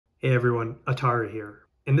Hey everyone, Atari here.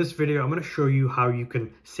 In this video, I'm going to show you how you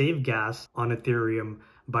can save gas on Ethereum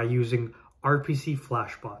by using RPC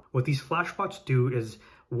Flashbot. What these Flashbots do is,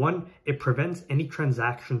 one, it prevents any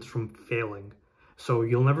transactions from failing. So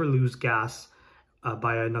you'll never lose gas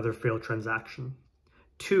by another failed transaction.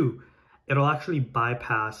 Two, it'll actually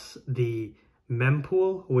bypass the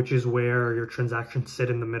mempool, which is where your transactions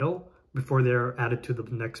sit in the middle before they're added to the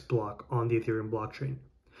next block on the Ethereum blockchain.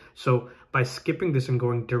 So by skipping this and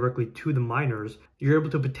going directly to the miners, you're able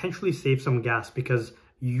to potentially save some gas because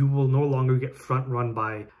you will no longer get front run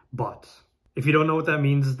by bots. If you don't know what that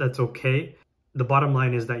means, that's okay. The bottom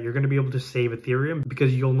line is that you're going to be able to save Ethereum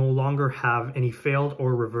because you'll no longer have any failed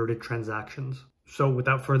or reverted transactions. So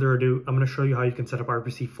without further ado, I'm going to show you how you can set up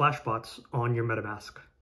RPC Flashbots on your Metamask.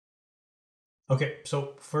 Okay,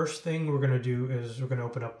 so first thing we're going to do is we're going to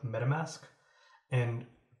open up Metamask, and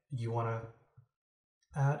you want to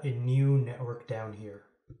add a new network down here.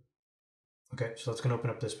 Okay, so let's open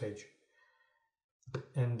up this page.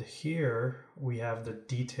 And here we have the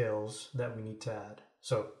details that we need to add.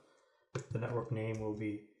 So the network name will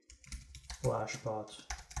be Flashbots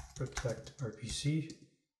Protect RPC.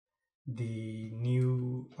 The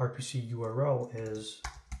new RPC URL is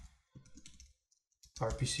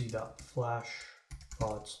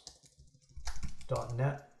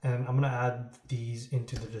rpc.flashbots.net. And I'm going to add these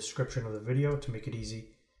into the description of the video to make it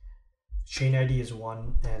easy. ChainID is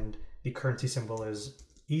 1 and the currency symbol is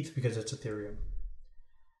ETH because it's Ethereum.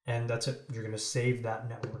 And that's it. You're going to save that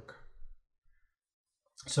network.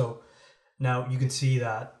 So now you can see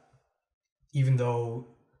that even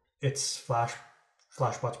though it's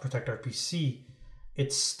Flashbots Protect RPC,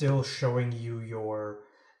 it's still showing you your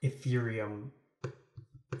Ethereum.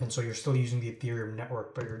 And so you're still using the Ethereum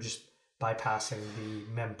network, but you're just bypassing the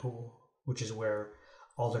mempool, which is where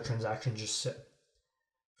all the transactions just sit.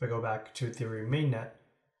 If I go back to Ethereum mainnet,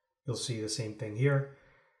 you'll see the same thing here.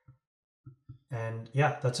 And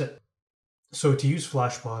yeah, that's it. So to use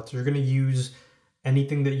Flashbots, you're going to use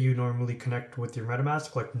anything that you normally connect with your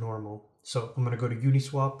MetaMask like normal. So I'm going to go to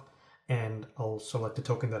Uniswap and I'll select the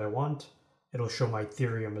token that I want. It'll show my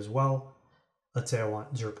Ethereum as well. Let's say I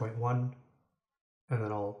want 0.1, and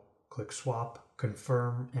then I'll click swap,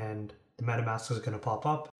 confirm, and the MetaMask is going to pop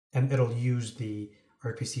up, and it'll use the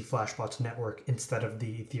RPC Flashbots network instead of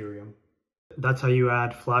the Ethereum. That's how you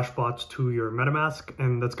add Flashbots to your MetaMask,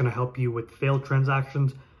 and that's going to help you with failed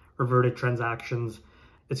transactions, reverted transactions.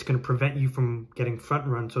 It's going to prevent you from getting front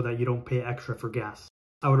run so that you don't pay extra for gas.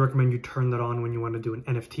 I would recommend you turn that on when you want to do an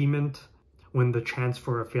NFT mint, when the chance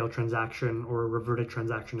for a failed transaction or a reverted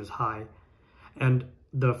transaction is high. And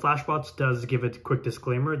the Flashbots does give a quick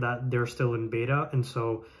disclaimer that they're still in beta, and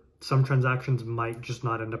so some transactions might just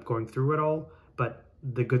not end up going through at all, but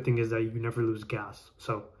the good thing is that you never lose gas.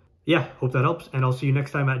 So yeah, hope that helps, and I'll see you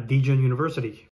next time at DGen University.